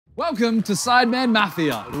Welcome to Sidemen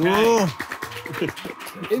Mafia.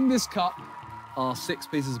 In this cup are 6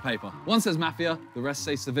 pieces of paper. One says Mafia, the rest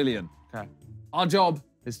say civilian. Okay. Our job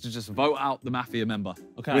is to just vote out the Mafia member.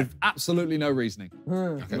 Okay. With absolutely no reasoning.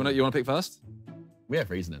 Okay. You want to pick first? We have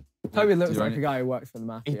reasoning. Toby looks like a guy who works for the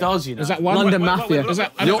Mafia. He does, you know. Is that one? London Mafia.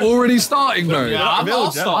 You're already starting, bro. Yeah,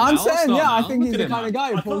 I'll start I'm now. saying, yeah, I think Look he's at the him kind of now.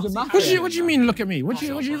 guy who pulls a Mafia. What do you mean, look at me?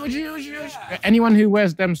 Anyone who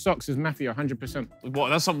wears them socks is Mafia, 100%. What,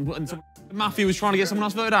 that's something the Mafia was trying to get someone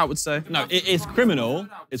else voted out, I would say. No, it's criminal.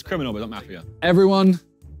 It's criminal, but not mafia. Everyone,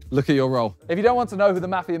 look at your roll. If you don't want to know who the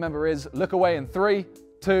Mafia member is, look away in 3,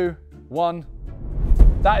 2, 1.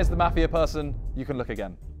 That is the Mafia person. You can look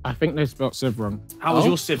again. I think they spelled Civ wrong. How was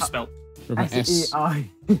your Civ spelled? With an S. S-E-I.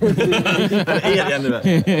 E at the end of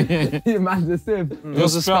it. You man's a sieve.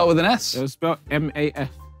 Yours is spelled with an S. It was spelled M-A-F.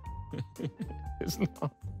 It's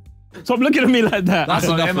not. Stop looking at me like that. That's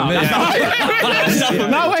enough for me.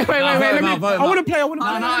 No, wait. Let me, I want to play.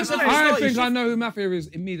 I think I know who Mafia is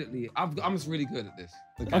immediately. I'm just really good at this.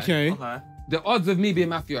 Okay. The odds of me being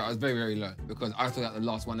Mafia is very, very low because I took out the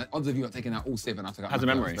last one. The odds of you not taking out all 7, I took out. Has a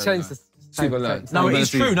memory. Change the super low. No, it is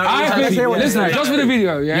true. No, Listen, just for the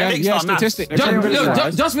video, yeah? Yeah, statistic.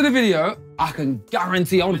 Just for the video, I can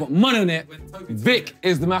guarantee, I want to put money on it, Vic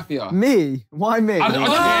is the Mafia. Me? Why me?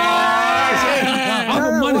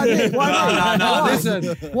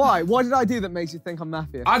 Listen. Why? What did I do that makes you think I'm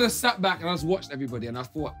Mafia? I just sat back and I just watched everybody and I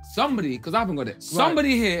thought, somebody, because I haven't got it,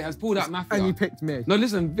 somebody here has pulled out Mafia. And you picked me. No,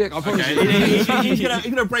 listen, Vic, I promise He's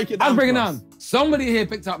gonna break it down. I'll break it down. Somebody here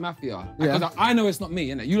picked up Mafia. Because I know it's not me,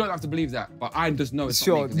 innit? You don't have to believe that, but I just know it's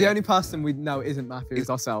not me. The only person we know isn't Mafia is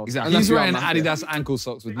ourselves. Exactly. He's wearing Adidas ankle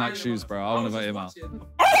socks with Nike shoes, bro. I want to vote him out.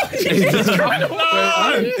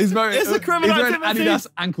 He's wearing Adidas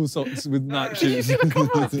ankle socks with Nike shoes.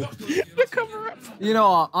 You know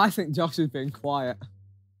what? I think Josh has been quiet.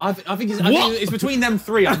 I think it's between them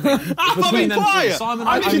 3, I think. I'm being quiet. Simon,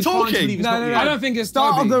 I'm actually talking. No. I don't think it's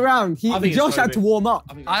Start Toby. of the round. Josh had to warm up.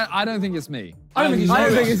 I don't think it's me. I don't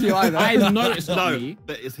think it's you either. I know it's not me.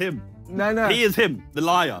 But it's him. No. He is him, the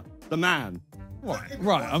liar, the man.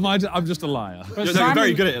 Right, I'm just a liar. You're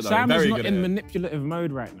very good at it, though. Sam very is not good in at it. manipulative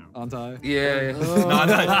mode right now. Aren't I? Yeah.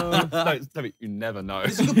 No, Toby, you never know.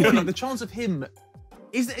 It's a good point. Like, the chance of him...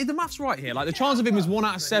 Is the maths right here? Like, the chance of him is 1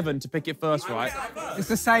 out of 7 to pick it first, right? It's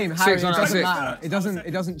the same, Harry. It 6 out of doesn't 6. matter.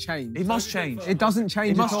 It doesn't change. It must change. It doesn't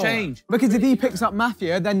change It must at all. change. Because if he picks up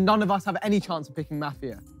Mafia, then none of us have any chance of picking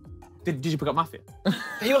Mafia. Did you pick up Mafia?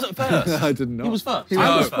 He wasn't first. I didn't know. He was first.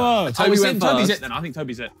 I was first. Toby's went Toby's first. it then. I think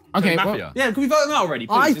Toby's it. Okay, Mafia. Yeah, can we vote him out already?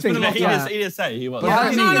 Please? I It's been think a he lot. He did say he was. No,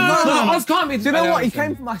 I can't be. Do you know what? He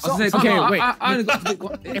came for my socks. Okay, wait. I only got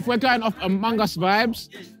to If we're going off Among Us vibes,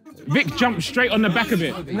 Vic jumped straight on the back of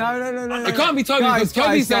it. No. It can't be Toby because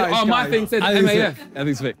Toby said, oh, my thing said I think MAF.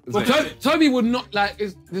 it's Vic. Well, Toby would not like.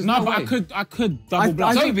 There's No, no but way. I could double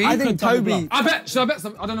bluff. I think Toby. I bet. Should I bet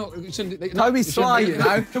some? I don't know. Shouldn't, Toby's sly, you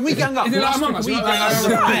know. Can we gang up? Is it like Among Us? Can we What gang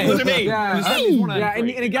up? What do you mean? Yeah,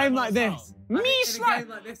 in a game like this. Me, Sly.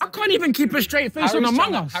 I can't even keep a straight face on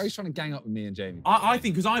Among Us. Harry's trying to gang up with me and Jamie. I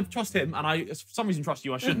think because I trust him and I, for some reason, trust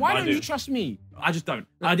you. I shouldn't. Why but I don't do. you trust me? I just don't.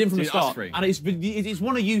 I didn't from the Dude, us start. three. And it's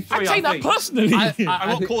one of you 3. I take that personally.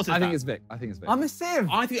 I what course is think that? it's Vic. I think it's Vic. I'm a sieve.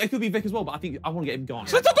 I think it could be Vic as well, but I want to get him gone.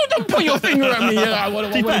 Don't put your finger at me. I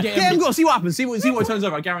want to get Get him him. gone. See what happens. See what it turns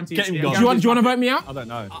over. I guarantee. Get him it's- gone. I Do you guarantee want to vote me out? I don't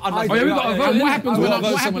know. I'd Oh, yeah, we got to vote. And what happens when I'll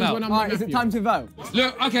vote what someone happens when I'm Alright, is it time to vote?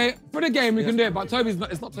 Look, okay, for the game we can do it, but Toby's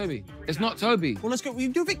not. It's not Toby. It's not Toby. Well, let's go. We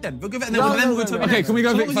do Vic then. We'll go Vic and No, then no, we'll go no, Toby. no. Okay, can we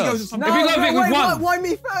go So Vic long as he goes first? to some- If we go Vic, we've won. Why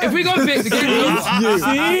me first? If we go Vic, the game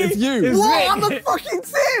is. It's you. What? I'm a fucking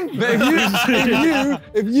sim! But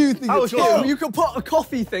if you think it's him, You could put a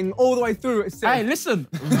coffee thing all the way through at sim. Hey, listen.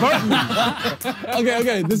 Vote me.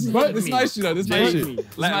 okay. This is my issue though. This is my Vote issue. me. This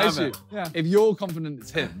is Let my him issue. have it. Yeah. If you're confident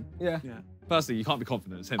it's him, Yeah. firstly you can't be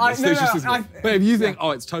confident it's him. I- It's no, just no, physical. I- But if you think,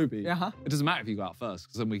 oh, it's Toby, Uh-huh. it doesn't matter if you go out first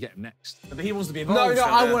because then we get him next. But he wants to be No, involved. no, so-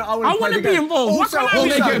 I want I want to be involved. Why can't I we'll be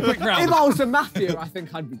make it a involved? quick round. If I was a Mafia, I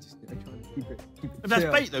think I'd be just trying to keep it But that's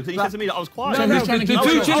chill. bait though, because he said to me that I was quiet. No, Just trying to the keep two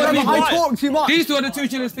it. chillest I people. talk too much. These two are the 2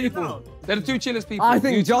 chillest people. They're the 2 chillest people. I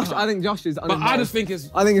think You Josh. two. I think Josh is. But I just think it's.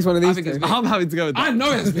 I think it's one of I these think two. it's- I'm happy to go with that. I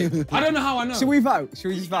know it's Vic. I don't know how I know. Should we vote? Should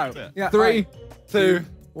we just vote? Yeah. 3, 2,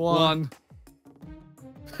 One. 1.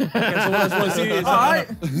 Alright.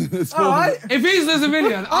 Alright. If he's the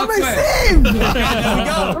civilian, I'll I'm a swear. sim! I'm a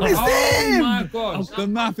Oh sim! my god. The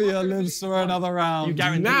Mafia lives for another round. You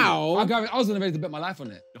guarantee. Now, I was gonna ready to bet my life on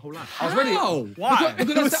it. whole life. I was ready. Why?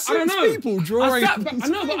 Because I don't know. People drawing. I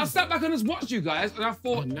know, but I sat back and just watched you guys, and I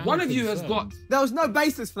thought one of you has got. There was no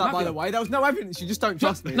basis for that, by the way. There was no evidence. You just don't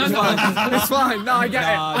trust me. No, It's no, fine. It's fine. No, I get it.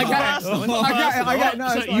 I get it. I get it. No,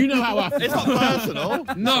 it's fine. You know how I feel. It's not personal.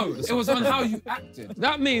 No, it was on how you acted.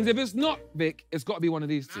 That means if it's not Vic, it's got to be one of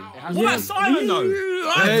these two. It has to What be. about Simon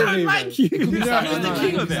though? I don't like you. Simon's the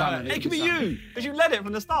king of Simon. it. It could be you, because you led it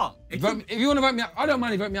from the start. If you want to vote me out, I don't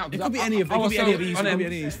mind if you vote me out. It could be any of these. It could be any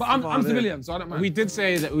of these. But I'm civilian, so I don't mind. We did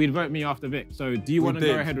say that we'd vote me after Vic, so do you want to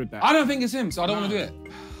go ahead with that? I don't think it's him, so I don't want to do it.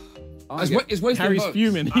 It's wasting Harry's votes.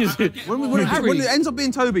 fuming. When it ends up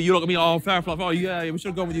being Toby, you're not gonna be, oh, fair enough. Oh, yeah, we should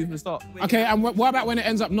have gone with you from the start. Okay, and what about when it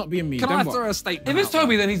ends up not being me? Can Then I what? throw a statement? If it's out there?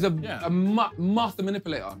 Toby, then he's a master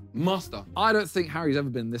manipulator. Master. I don't think Harry's ever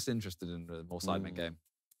been this interested in the MoreSidemen game.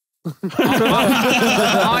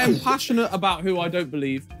 I am passionate about who I don't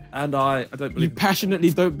believe, and I don't You believe.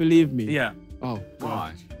 passionately don't believe me. Yeah. Oh,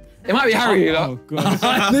 Why? It might be Harry, you Oh, know? God.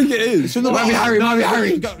 I think it is. It might be Harry, it might be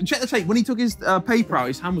Harry. Check the tape. When he took his paper out,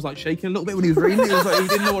 his hand was like shaking a little bit when he was reading it. It was like he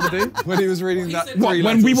didn't know what to do. When he was reading that. What, three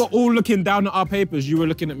when we letters. were all looking down at our papers, you were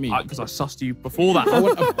looking at me. Because I sussed you before that. I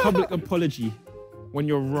want a public apology when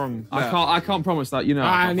you're wrong. I can't promise that. You know.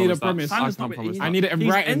 I can't need a that. promise. Simon's I can't not- promise. he's I need it in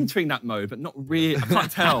He's writing. entering that mode, but not really. I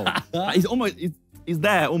can't tell. Like, he's almost. He's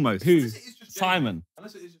there almost. Who? Simon.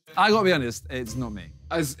 I gotta be honest, it's not me.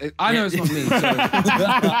 I know it's not me, so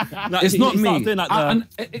No, it's not he started me. doing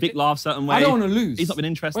like Vic laughs certain way. I don't want to lose. He's not been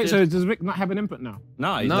interested. Wait, so does Vic not have an input now?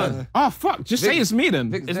 No, he's No. not. Oh, fuck. Just say it's me then.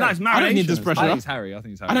 Vic's It's there. nice. I don't need this pressure. I think it's Harry. I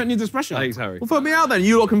think it's Harry. I don't need this pressure. I think it's Harry. Well, fuck me out then.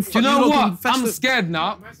 You lot can. Do you know what? I'm scared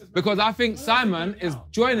now because I think Simon is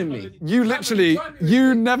joining me. You literally,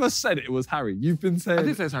 you never said it was Harry. You've been saying. I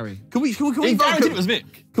did say it's Harry. Can we He vote? guaranteed it was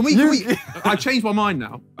Vic. Can we? I changed my mind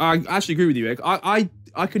now. I actually agree with you, Egg.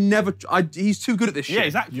 I can never. He's too good at this shit. Yeah,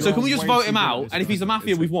 exactly. So can we just way vote too him good at out? this And if he's a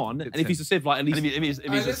mafia, we've won. And if he's a civ, like at least.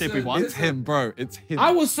 If he's a Civ, we've won. It's him, bro. It's him.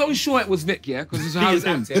 I was so sure it was Vic, yeah, because it's how he's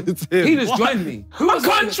him. acting. It's him. He just joined me. I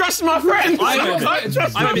can't trust my friends. I can't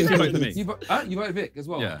trust don't think he voted for me. You voted Vic as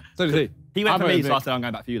well. Yeah. So did he. He went I for me, voted so I Vic. said I'm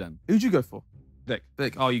going back for you then. Who'd you go for? Vic.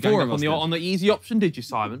 Vic. Oh, you Four going of on us the did. on the easy option, did you,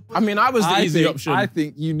 Simon? I mean, I was the easy option. I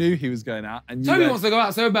think you knew he was going out, and you Toby went- wants to go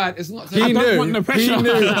out so bad. It's not. He I don't knew. want the pressure.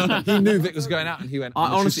 He knew Vic was going out, and he went. I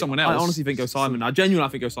honestly, someone else. I honestly think go Simon. I genuinely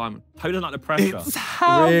think go Simon. Toby doesn't like the pressure. It's Really?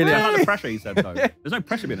 Harry. I don't like the pressure, he said, though. There's no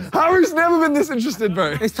pressure being in it. Harry's never been this interested,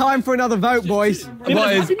 bro. It's time for another vote, boys. Boys,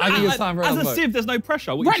 I think it's time for As another a vote. Civ, there's no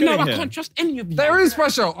pressure. What Right you now, doing I here? can't trust any of you. There is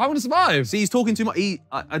pressure. I want to survive. See, he's talking too much.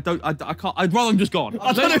 I can't. I'd rather him just gone.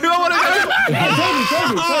 I don't know who I want to go.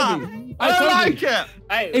 Toby. I don't like it.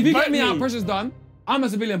 Hey, If you vote get me out, pressure's done. I'm a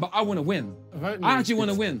civilian, but I want to win. I actually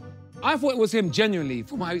want to win. I thought it was him genuinely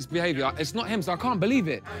for my behavior. It's not him, so I can't believe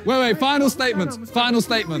it. Wait. Final statements. Final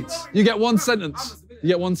statements. You get one sentence. You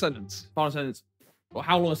get one sentence. Final sentence. Well,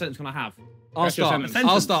 how long a sentence can I have? I'll start. sentence.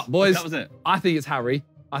 I'll start, boys. That was it. I think it's Harry.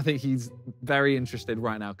 I think he's very interested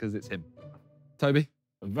right now because it's him. Toby?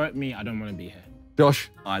 Vote me. I don't want to be here. Josh?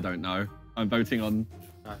 I don't know. I'm voting on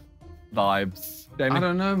vibes. Jamie? I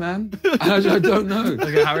don't know, man. I don't know.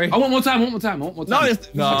 Okay, Harry? I want more time. I want more time. I want more time. No, it's-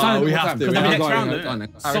 No, we have to. Because we I'm have next to. round, Go isn't on,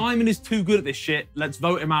 it? go on. Simon is too good at this shit. Let's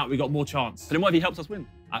vote him out. We got more chance. But then what if he helps us win?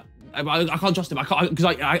 I can't trust him. I can't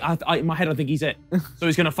because in my head I think he's it. So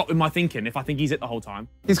he's gonna fuck with my thinking if I think he's it the whole time.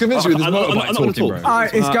 He's convinced you with his I'm not motorbike gonna talking, talk. bro. All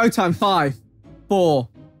right, it's go time. 5, 4,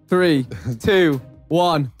 3, 2,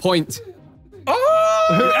 1. Point.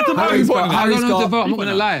 Harry's got- I Harry's don't know got- to vote. I'm not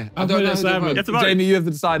gonna lie. I don't know to You have vote. to vote. Jamie, you have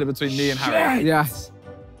the decider between me and Harry. Yes.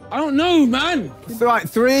 I don't know, man. Right,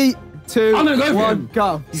 3, 2, I'm gonna go for 1, him.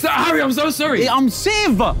 go. Harry, I'm so sorry. I'm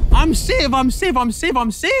Civ. I'm Civ. I'm Civ. I'm Civ.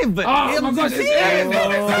 I'm Civ. Oh my God, it's him. You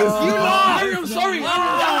lie. Harry, I'm sorry.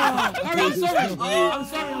 Harry, I'm sorry.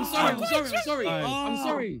 I'm sorry. I'm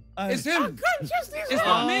sorry. It's him. It's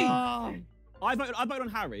not me. I voted on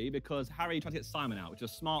Harry because Harry tried to get Simon out, which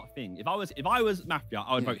is a smart thing. If I was Mafia,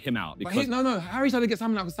 I would vote him out. But Because no. Harry tried to get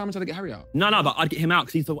Simon out because Simon tried to get Harry out. no, but I'd get him out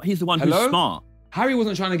because he's the one Hello? who's smart. Harry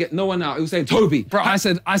wasn't trying to get no one out. He was saying Toby. Bro, I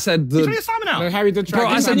said He's trying to the. get Simon out. No, Harry did try. Bro,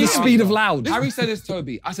 I said the speed of loud. Harry said it's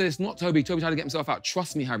Toby. I said it's not Toby. Toby tried to get himself out.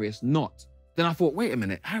 Trust me, Harry, it's not. Then I thought, wait a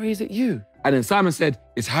minute, Harry, is it you? And then Simon said,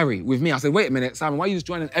 it's Harry with me. I said, wait a minute, Simon, why are you just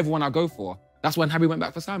joining everyone I go for? That's when Harry went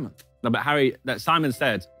back for Simon. No, but Simon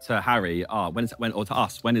said to Harry, or to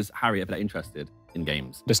us, when is Harry ever that interested in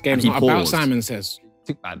games? This game's And he not about paused. Simon Says.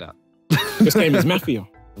 Took bad that. This game is Mafia.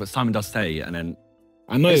 But Simon does say, and then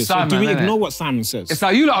I know. It's So Simon, do we innit? ignore what Simon says? It's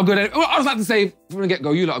like, you lot are good at it. Well, I was like to say from the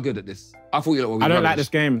get-go, you lot are good at this. I thought you lot were I don't like rubbish. this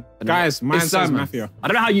game. Guys, mine It's says Simon. Mafia. I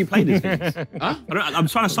don't know how you play these things. Huh? I'm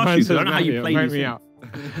trying to suss Mine you, says because I don't know how you Mafia. play Vote these me things. out.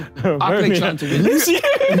 I play trying to win.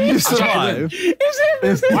 If you survive,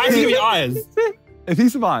 Why is he giving me eyes? if he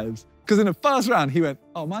survives, because in the first round he went,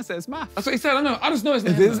 oh, mine says math. That's what he said. I know. I just know it's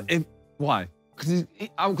not If him. it's, why?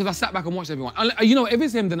 Because I sat back and watched everyone. You know, if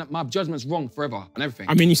it's him, then my judgment's wrong forever and everything.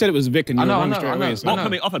 I mean, you said it was Vic and you I know, were wrong I know, straight I away. know. So. What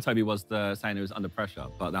put me off of Toby was saying he was under pressure,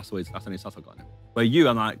 but that's only stuff I got him. But you,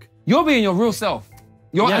 I'm like, You're being your real self.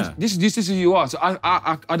 You're Yeah. this is who you are. So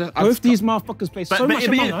I Both these motherfuckers play so much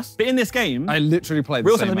Among Us. But in this game, I literally played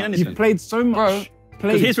real the self same doesn't mean match. You anything. played so much. Bro.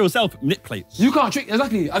 Because his real self manipulates. You can't trick.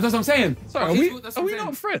 Exactly. That's what I'm saying. Sorry, That's are what we I'm saying.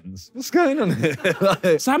 not friends? What's going on here?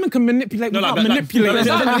 Like, Simon can manipulate without but manipulating.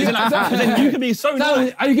 then you can be so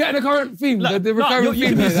normal. Are you getting the current theme? Look, The recurring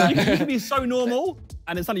you theme. can be so normal,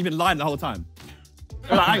 and then suddenly you've been lying the whole time.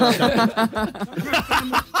 You're like, hang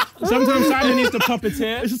on. Sometimes Simon needs to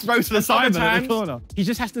puppeteer. It's just roast to the side in the Sometimes corner. he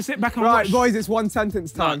just has to sit back and Right, watch. boys, it's one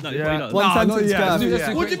sentence time. No, One sentence yet.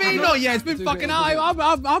 go. What do you mean not yet? It's been fucking high.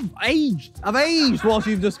 I've aged. I've aged whilst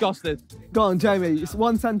you've discussed it. Go on, Jamie. It's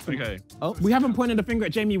one sentence. Okay. We haven't pointed the finger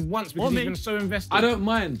at Jamie once because What, he's me? been so invested. I don't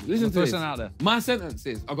mind. Listen to this. Person out there. My sentence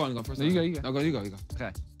is. Oh, go on, first. No, you go, you go. No, you go.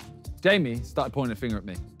 Okay. Jamie started pointing a finger at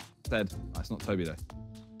me. Said, oh, it's not Toby though.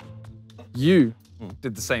 You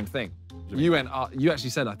did the same thing. You went. You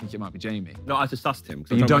actually said, I think it might be Jamie. No, I just sussed him.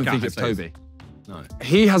 But you don't think it's Toby. No.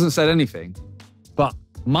 He hasn't said anything. But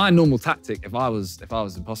my normal tactic, if I was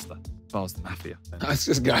imposter, if I was the Mafia, That's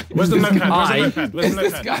this guy. Where's the notepad? I- Where's the notepad? Where's It's the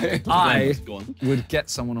this notepad? guy. I Go on. would get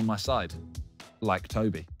someone on my side, like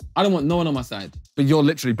Toby. I don't want no one on my side. But you're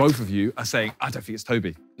literally, both of you are saying, I don't think it's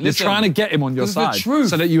Toby. You're Listen, trying to get him on your this is the side truth.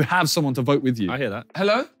 so that you have someone to vote with you. I hear that.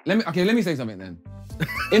 Hello? Let me say something then.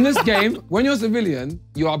 In this game, when you're a civilian,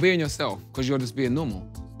 you are being yourself because you're just being normal.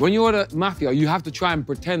 When you're the Mafia, you have to try and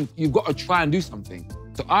pretend, you've got to try and do something.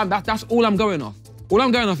 So that's all I'm going off. All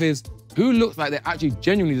I'm going off is who looks like they're actually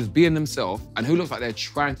genuinely just being themselves and who looks like they're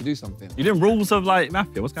trying to do something. You didn't rules of like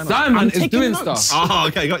Mafia. What's going on? Simon is taking doing notes. stuff. Oh,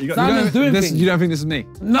 okay, you got. Simon's doing This, things. you don't think this is me?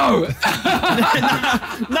 No.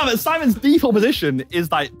 No, but Simon's default position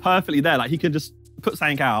is like perfectly there. Like he could just put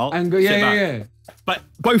something out And go, sit yeah. back. But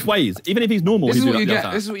both ways, even if he's normal, This is he'd do what you the get.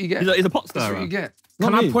 other. This is what you get. He's a pot That's stirrer. what you get.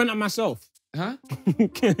 Can Not I me. point at myself? Huh?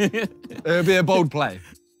 It would be a bold play.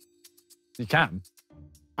 You can.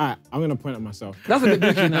 All right, I'm gonna point at myself. That's a bit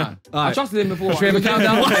glitchy now. I Alright. trusted him before. Should we have a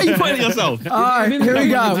countdown? Why are you pointing at yourself? All right, here we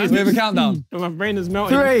go. We have a countdown. My brain is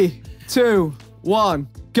melting. 3, 2, 1,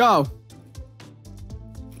 go.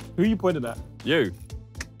 Who you pointed at? You.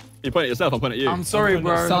 You point at yourself. I'm pointing at you. I'm sorry,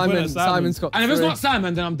 bro. Simon, Simon. Simon's got And if it's 3. not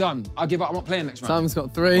Simon, then I'm done. I'll give up. I'm not playing next round. Simon's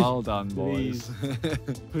got 3. Well done, boys.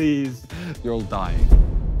 Please. You're all dying.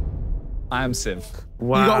 I am Siv.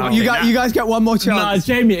 Wow. You guys get one more Nah, chance.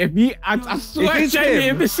 Jamie, I swear, it's Jamie,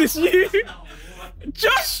 him. if this is you,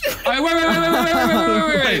 Josh. Wait.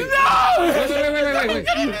 No!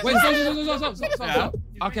 Wait, stop.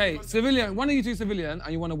 Okay, civilian. One of you two civilian,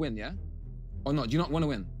 and you want to win, yeah? Or not? Do you not want to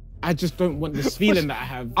win? I just don't want this feeling that I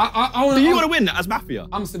have. I want Do you want to win as Mafia?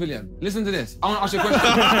 I'm civilian. Listen to this. I want to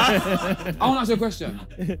ask you a question.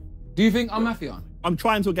 Do you think I'm Mafia? I'm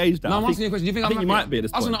trying to gauge that. No, I I'm think- asking you a question. Do you think I I'm think you Mafia? might be at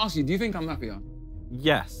this I was point. going to ask you, do you think I'm Mafia?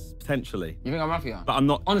 Yes, potentially. You think I'm Mafia? But I'm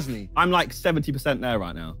not. Honestly, I'm like 70% there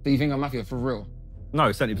right now. do you think I'm Mafia for real? No,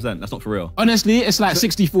 70%. That's not for real. Honestly, it's like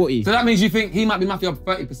 60-40. So that means you think he might be Mafia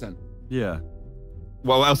 30%. Yeah.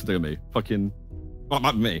 Well, what else are they gonna be? Fucking. What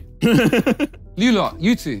might be me? You lot,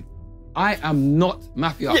 you two. I am not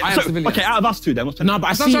Mafia. I am so- civilian. Okay, out of us two, then. No, but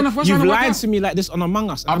I Stop see trying to- stop you've trying to work lied out. to me like this on Among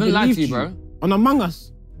Us. I haven't lied to you, believed bro. On Among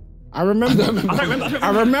Us. I remember. I don't remember. I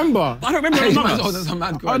remember. I don't remember You're Among holding Us. some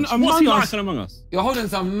mad grudge. On What's he Among like Us. on Among Us? You're holding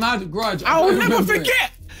some mad grudge. I will don't never remember it.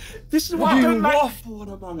 forget. This is why I don't like.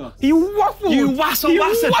 waffled Among Us. You waffled. You wasser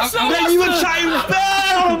wassered. Then you were chatting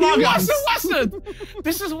bare on Among Us.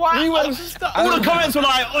 This is why You I were- was All the comments were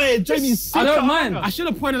like, "Oh, Jamie's sick." I don't of mind. Among I Us." should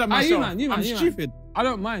have pointed at Ah, myself. you man, you man, I'm you man. stupid. I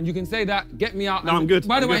don't mind. You can say that. Get me out. No, I'm good.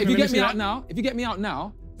 By the I'm way, good. if you Let me get see me that. out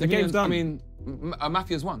now, The game's done. I mean,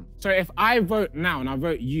 Mafia's won. So if I vote now and I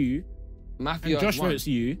vote you, Mafia and Josh won. votes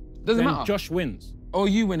you, Doesn't then matter. Josh wins. Or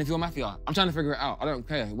you win if you're Mafia. I'm trying to figure it out. I don't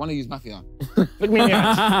care. One of you's Mafia. Look me in the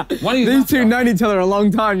eyes. One of you's These Mafia. two known each other a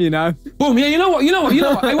long time, you know. Boom. Yeah, you know what?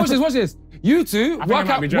 Hey, watch this. You two, I think it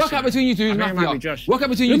might be Josh, work out you know. between you two who's I think it Mafia. might be Josh. Work out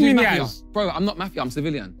between you Look two me who's in the Mafia. eyes. Bro, I'm not Mafia. I'm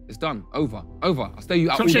civilian. It's done. Over. I'll stay you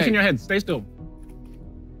out Stop all shaking day. your head. Stay still.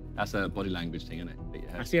 That's a body language thing, isn't it?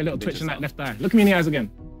 I see a little twitch in that left eye. Look me in the eyes again.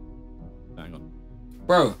 Hang on.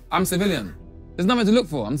 Bro, I'm civilian. There's nothing to look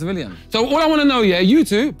for. I'm civilian. So all I want to know, yeah, you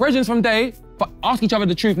two, brethren from day, ask each other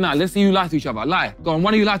the truth now. Let's see who lies to each other. Lie. Go on.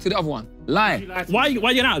 One of you lie to the other one. Lie. Why are you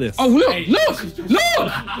getting out of this? Oh, look!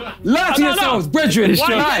 Lie to yourselves, brethren. Why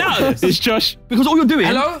are you getting out of this? It's Josh. Because all you're doing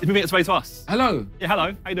Hello? is moving it away to us. Hello. Yeah,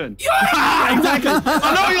 hello. How you doing? Exactly.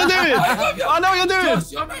 I know what you're doing. I know what you're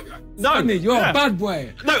doing. No, Budney, you're a bad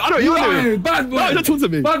boy. No, I know what you're doing. A bad boy. No, don't talk to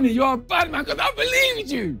me. Budney, you're a bad man because I believed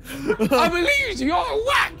you. I believed you. You're a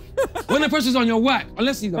whack. When the pressure's on, you're whack.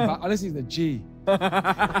 Unless he's the G.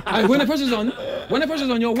 Hey, when the pressure's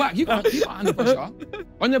on, you're whack. You can't handle pressure.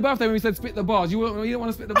 On your birthday, when we said spit the bars, you didn't want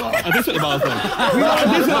to spit the bars. I did spit the bars, though. I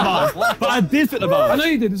did spit the bars. But I did spit the bars. I know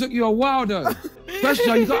you did. It took you a while, though.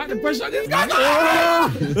 Pressure, you got the pressure. This guy.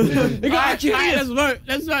 You got to Let's vote.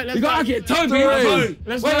 Let's vote. You got to get Toby.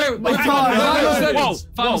 Let's Wait.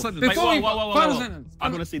 Final sentence. Final sentence. I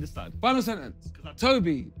want to see this side. Final sentence.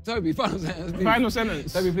 Toby, final sentence. Please. Final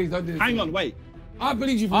sentence. Toby, please don't do this. Hang on, wait. I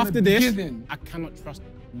believe you from After the this, beginning. I cannot trust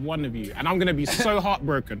one of you, and I'm gonna be so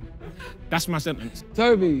heartbroken. That's my sentence.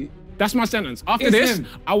 Toby. That's my sentence. After It's this, him.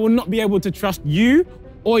 I will not be able to trust you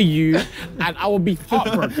or you, and I will be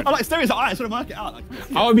heartbroken. I like stereotypes. I just want to work it out.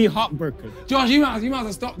 I will be heartbroken. Josh, you might as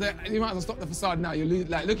well stop the facade now. You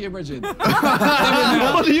look at your brethren.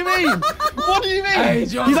 What do you mean? What do you mean? Hey,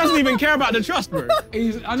 Josh. He doesn't even care about the trust, bro.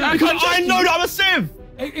 I know. I know that I'm a sieve.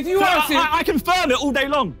 If you are a sieve, I confirm it all day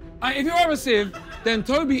long. if you are a sieve, then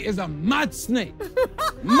Toby is a mad snake.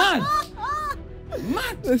 Mad.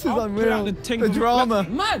 This is unreal. the ting- The drama.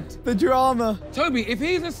 Mad. The drama. Toby, if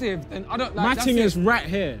he's a sieve, then I don't like My that's thing it. is right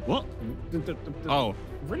here. What? Oh.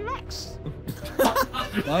 Relax.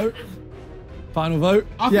 Vote. Final vote.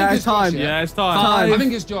 I think Yeah, it's time. Josh, Yeah, it's time. I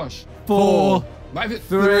think it's Josh. 4, But if it's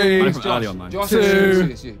 3, it's early Josh. on, man. Josh, 2,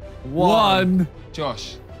 it's you. 1.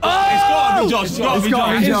 Josh. It's gotta be Josh. It's gotta be It's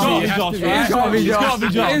gotta be Josh. Josh. It's Josh. It's gotta be It's Josh. gotta be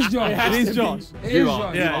Josh. It is Josh. It is Josh. It is You Josh.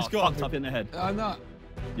 are. Yeah, You it's are got- fucked up in the head. I'm not.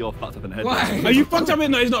 You're fucked up in the head. Why? Are you fucked up in?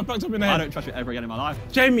 No, he's not fucked up in the I head. don't trust you ever again in my life.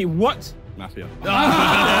 Jamie, what? Mafia.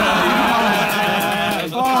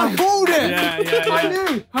 Oh, I called it. Yeah. I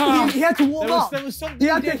knew. He had to warm up. There was something He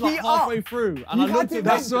had he to did, like, heat up. halfway through, and You I had looked to- at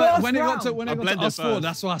That's that. why First when it got to round. us blended four, first.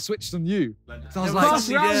 that's why I switched on you. So I was First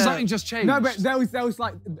like, round. something just changed. No, but there was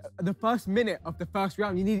like the first minute of the first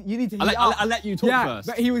round. You need to heat I up. let you talk Yeah, first.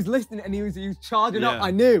 but he was listening and he was charging up. Yeah.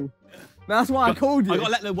 I knew. That's why I called you. I got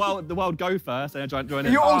to let the world go first, and then join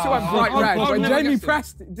in. You also went bright red. I've When never Jamie guessed it.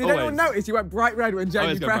 pressed, did Always. anyone notice he went bright red when I Jamie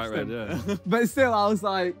always go pressed bright him? red, yeah. But still, I was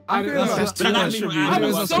like, I feel That's like just too That much. should be- I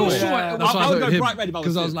was Yeah. so sure. That's why I'll I go voted him. bright red if I was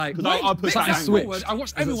Because I was sick. like, 'Cause I'll put Vic something sang switch. forward. I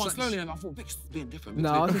watched everyone slowly and I thought Vic's being different. no,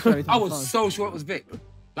 I was just ready to I have was fun. so sure it was Vic. Like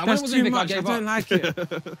when That's it was too in Vic, I much. I gave don't up. like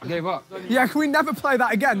it. I gave up. Yeah, can we never play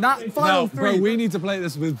that again? That final No, three. bro, we need to play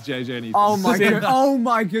this with JJ and Ethan. Oh my god! Oh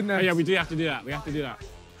my goodness! Oh, yeah, we do have to do that. We have to do that.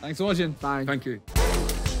 Thanks for watching. Bang. Thank you.